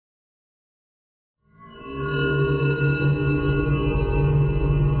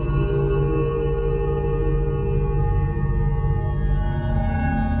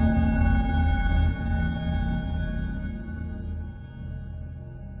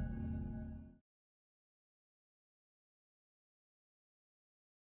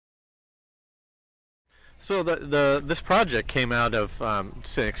So this project came out of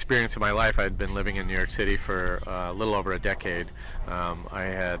just an experience in my life. I had been living in New York City for a little over a decade. I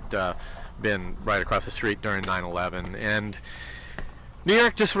had been right across the street during 9/11, and New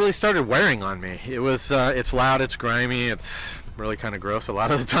York just really started wearing on me. It's loud, it's grimy, it's really kind of gross a lot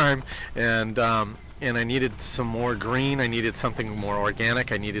of the time, and I needed some more green. I needed something more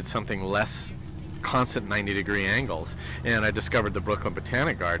organic. I needed something less constant 90-degree angles, and I discovered the Brooklyn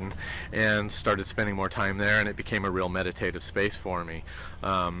Botanic Garden and started spending more time there, and it became a real meditative space for me.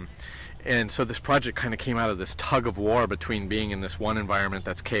 And so this project kind of came out of this tug of war between being in this one environment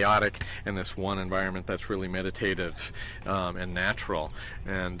that's chaotic and this one environment that's really meditative and natural,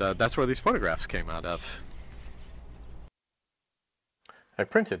 and that's where these photographs came out of. I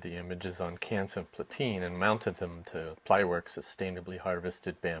printed the images on cans of platine and mounted them to Plyworks' sustainably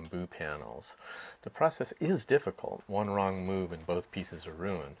harvested bamboo panels. The process is difficult. One wrong move and both pieces are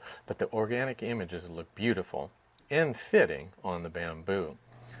ruined, but the organic images look beautiful and fitting on the bamboo,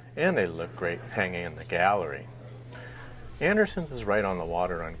 and they look great hanging in the gallery. Anderson's is right on the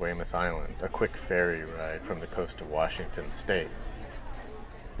water on Guemes Island, a quick ferry ride from the coast of Washington State.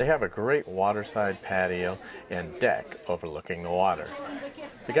 They have a great waterside patio and deck overlooking the water.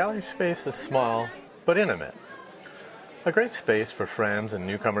 The gallery space is small but intimate. A great space for friends and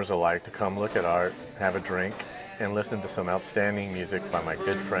newcomers alike to come look at art, have a drink, and listen to some outstanding music by my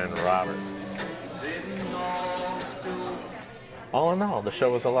good friend Robert. All in all, the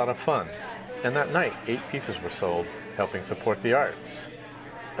show was a lot of fun, and that night 8 pieces were sold, helping support the arts.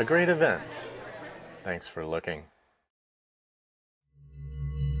 A great event. Thanks for looking.